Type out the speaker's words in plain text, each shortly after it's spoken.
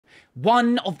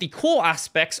One of the core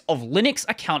aspects of Linux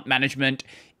account management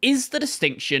is the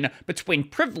distinction between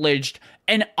privileged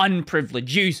and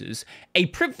unprivileged users. A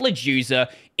privileged user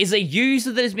is a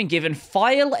user that has been given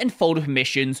file and folder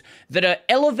permissions that are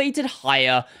elevated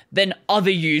higher than other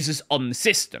users on the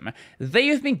system. They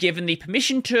have been given the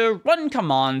permission to run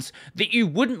commands that you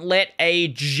wouldn't let a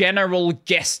general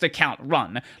guest account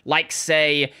run, like,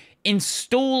 say,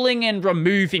 installing and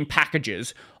removing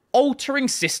packages, altering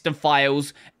system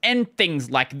files, and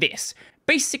things like this.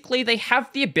 Basically, they have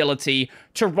the ability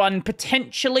to run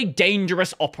potentially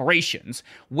dangerous operations,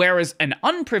 whereas an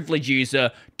unprivileged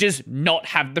user does not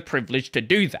have the privilege to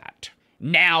do that.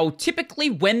 Now, typically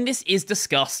when this is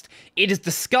discussed, it is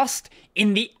discussed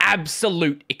in the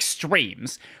absolute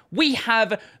extremes. We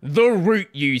have the root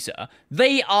user.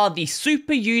 They are the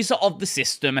super user of the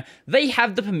system. They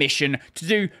have the permission to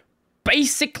do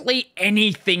basically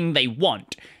anything they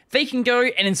want. They can go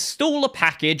and install a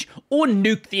package or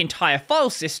nuke the entire file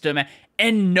system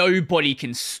and nobody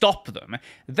can stop them.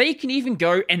 They can even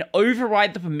go and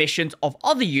override the permissions of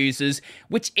other users,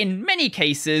 which in many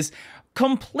cases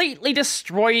completely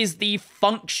destroys the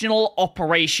functional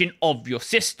operation of your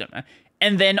system.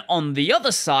 And then on the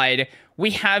other side,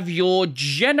 we have your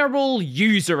general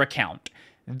user account.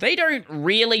 They don't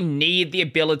really need the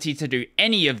ability to do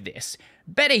any of this.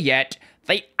 Better yet,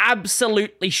 they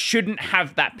absolutely shouldn't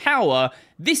have that power.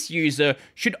 This user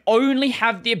should only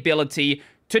have the ability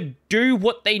to do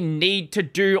what they need to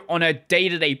do on a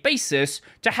day-to-day basis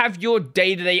to have your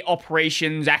day-to-day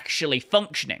operations actually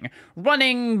functioning.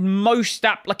 Running most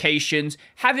applications,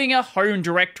 having a home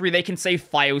directory they can save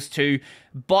files to,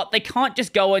 but they can't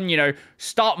just go and,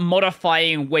 start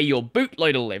modifying where your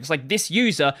bootloader lives. Like, this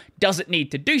user doesn't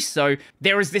need to do so.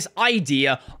 There is this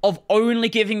idea of only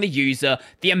giving the user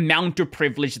the amount of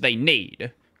privilege they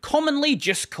need, commonly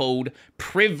just called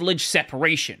privilege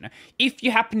separation. If you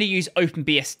happen to use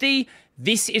OpenBSD,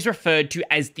 this is referred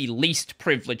to as the least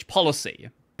privilege policy.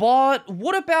 But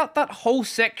what about that whole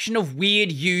section of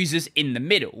weird users in the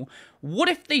middle? What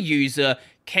if the user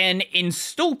can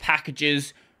install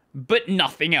packages, but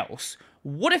nothing else?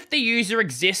 What if the user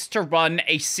exists to run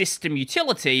a system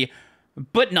utility,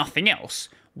 but nothing else?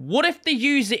 What if the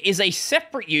user is a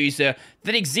separate user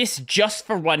that exists just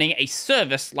for running a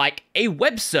service like a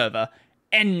web server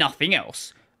and nothing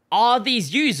else? Are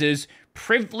these users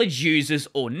privileged users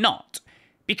or not?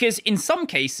 Because in some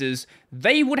cases,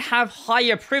 they would have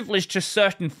higher privilege to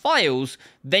certain files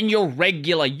than your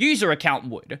regular user account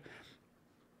would.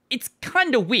 It's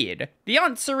kinda weird. The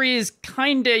answer is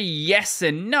kinda yes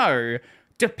and no,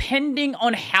 depending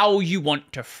on how you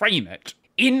want to frame it.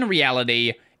 In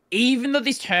reality, even though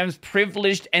these terms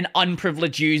privileged and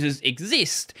unprivileged users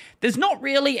exist, there's not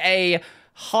really a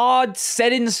hard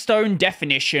set-in-stone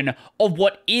definition of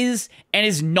what is and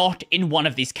is not in one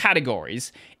of these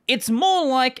categories. It's more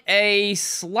like a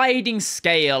sliding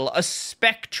scale, a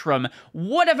spectrum,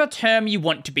 whatever term you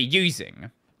want to be using.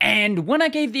 And when I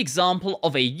gave the example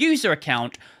of a user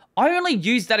account, I only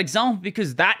used that example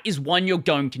because that is one you're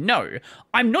going to know.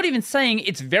 I'm not even saying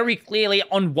it's very clearly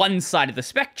on one side of the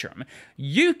spectrum.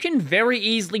 You can very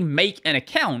easily make an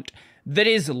account that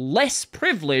is less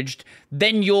privileged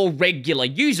than your regular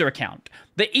user account.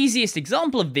 The easiest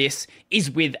example of this is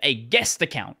with a guest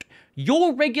account.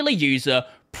 Your regular user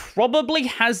probably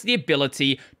has the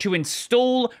ability to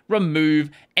install,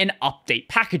 remove, and update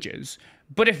packages.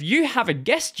 But if you have a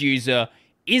guest user,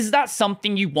 is that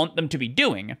something you want them to be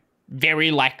doing?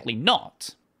 Very likely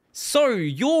not. So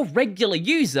your regular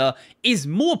user is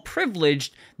more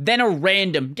privileged than a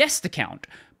random guest account.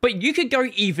 But you could go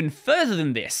even further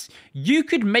than this. You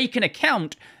could make an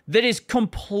account that is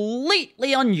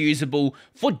completely unusable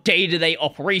for day-to-day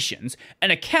operations.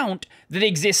 An account that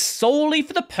exists solely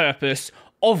for the purpose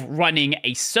of running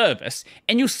a service.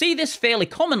 And you'll see this fairly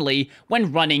commonly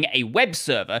when running a web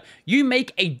server. You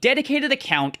make a dedicated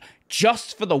account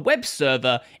just for the web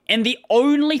server, and the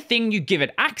only thing you give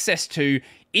it access to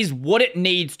is what it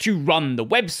needs to run the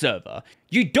web server.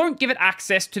 You don't give it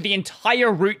access to the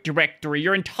entire root directory,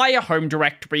 your entire home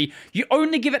directory. You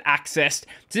only give it access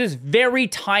to this very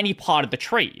tiny part of the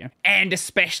tree. And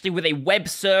especially with a web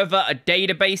server, a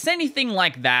database, anything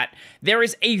like that, there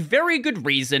is a very good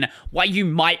reason why you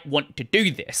might want to do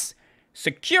this.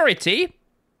 Security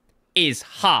is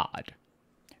hard.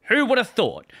 Who would have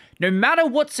thought? No matter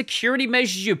what security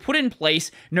measures you put in place,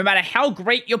 no matter how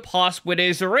great your password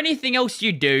is or anything else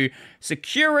you do,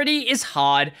 security is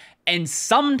hard, and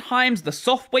sometimes the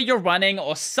software you're running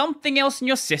or something else in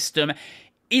your system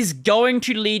is going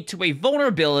to lead to a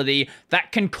vulnerability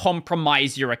that can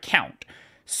compromise your account.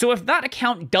 So if that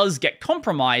account does get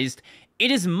compromised, it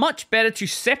is much better to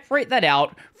separate that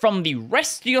out from the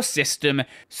rest of your system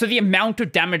so the amount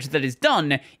of damage that is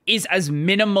done is as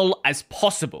minimal as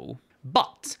possible.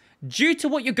 But due to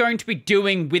what you're going to be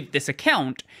doing with this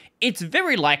account, it's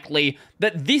very likely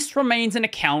that this remains an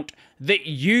account that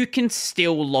you can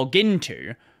still log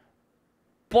into.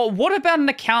 But what about an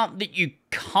account that you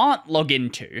can't log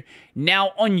into?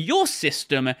 Now, on your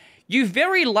system, you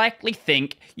very likely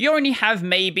think you only have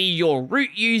maybe your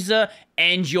root user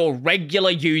and your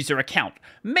regular user account.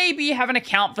 Maybe you have an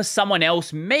account for someone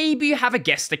else, maybe you have a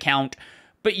guest account,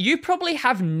 but you probably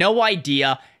have no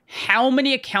idea how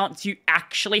many accounts you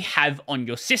actually have on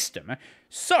your system.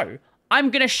 So, I'm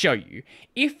going to show you.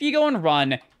 If you go and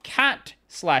run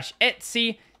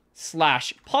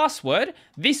cat/etsy/password,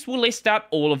 this will list out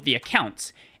all of the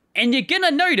accounts. And you're going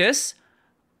to notice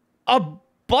a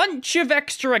bunch of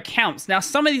extra accounts. Now,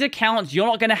 some of these accounts you're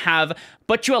not going to have,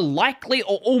 but you're likely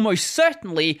or almost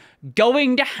certainly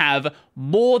going to have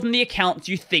more than the accounts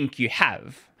you think you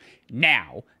have.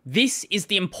 Now, this is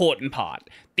the important part.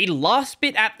 The last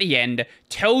bit at the end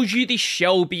tells you the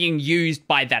shell being used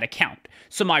by that account.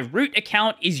 So my root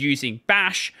account is using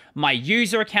bash, my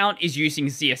user account is using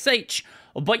ZSH,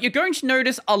 but you're going to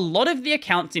notice a lot of the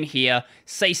accounts in here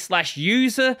say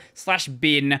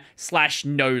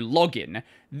 /user/bin/no-login.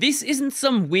 This isn't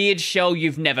some weird shell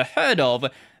you've never heard of.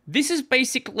 This is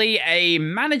basically a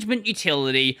management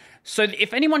utility, so that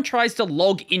if anyone tries to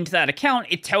log into that account,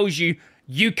 it tells you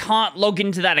you can't log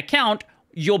into that account,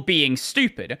 you're being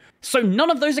stupid. So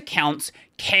none of those accounts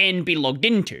can be logged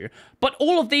into. But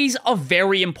all of these are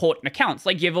very important accounts.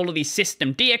 Like you have all of these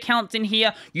systemd accounts in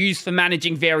here, used for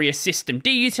managing various systemd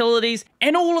utilities,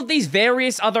 and all of these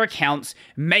various other accounts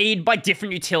made by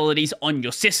different utilities on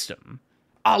your system.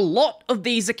 A lot of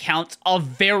these accounts are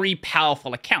very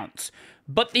powerful accounts,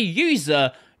 but the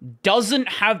user doesn't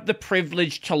have the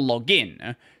privilege to log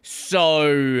in.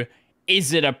 So,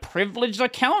 is it a privileged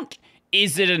account?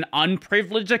 Is it an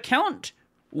unprivileged account?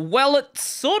 Well, it's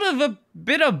sort of a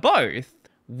bit of both.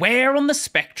 Where on the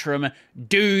spectrum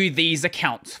do these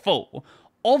accounts fall?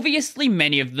 Obviously,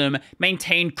 many of them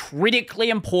maintain critically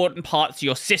important parts of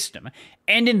your system,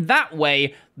 and in that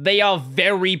way, they are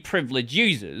very privileged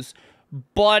users.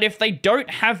 But if they don't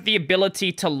have the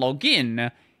ability to log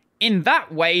in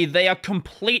that way, they are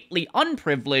completely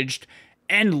unprivileged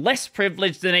and less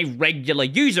privileged than a regular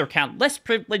user account, less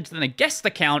privileged than a guest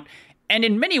account, and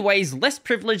in many ways less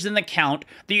privileged than the account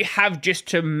that you have just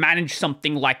to manage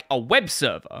something like a web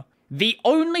server. The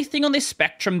only thing on this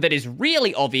spectrum that is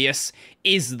really obvious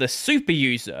is the super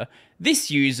user.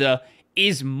 This user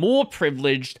is more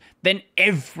privileged than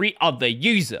every other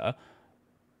user.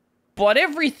 But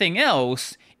everything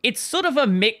else, it's sort of a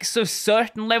mix of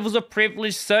certain levels of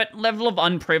privilege, certain level of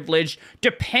unprivileged,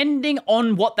 depending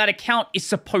on what that account is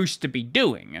supposed to be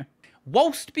doing.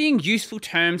 Whilst being useful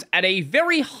terms at a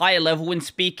very high level when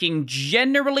speaking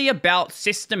generally about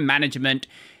system management,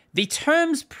 the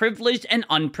terms privileged and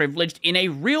unprivileged in a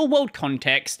real-world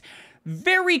context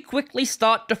very quickly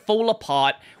start to fall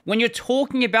apart when you're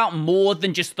talking about more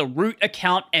than just the root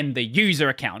account and the user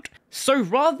account. So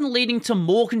rather than leading to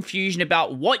more confusion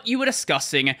about what you were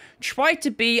discussing, try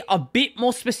to be a bit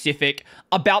more specific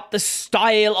about the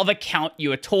style of account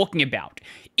you are talking about.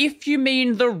 If you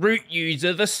mean the root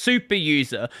user, the super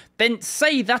user, then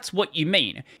say that's what you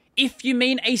mean. If you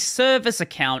mean a service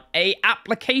account, a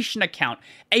application account,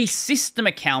 a system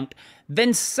account,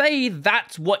 then say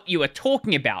that's what you are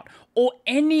talking about, or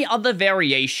any other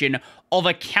variation of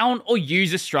account or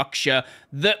user structure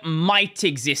that might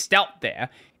exist out there.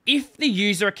 If the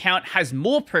user account has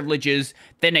more privileges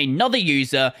than another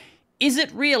user, is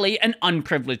it really an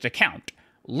unprivileged account?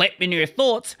 Let me know your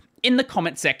thoughts in the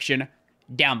comment section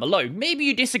down below. Maybe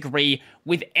you disagree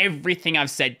with everything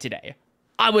I've said today.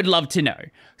 I would love to know.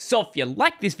 So if you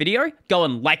like this video, go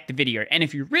and like the video. And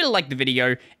if you really like the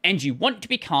video and you want to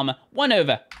become one of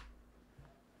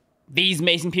these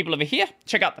amazing people over here,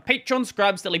 check out the Patreon,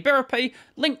 Scribes, Daily Pay,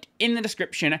 linked in the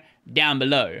description down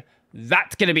below.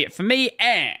 That's going to be it for me,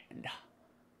 and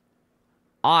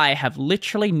I have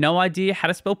literally no idea how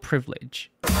to spell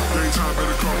privilege.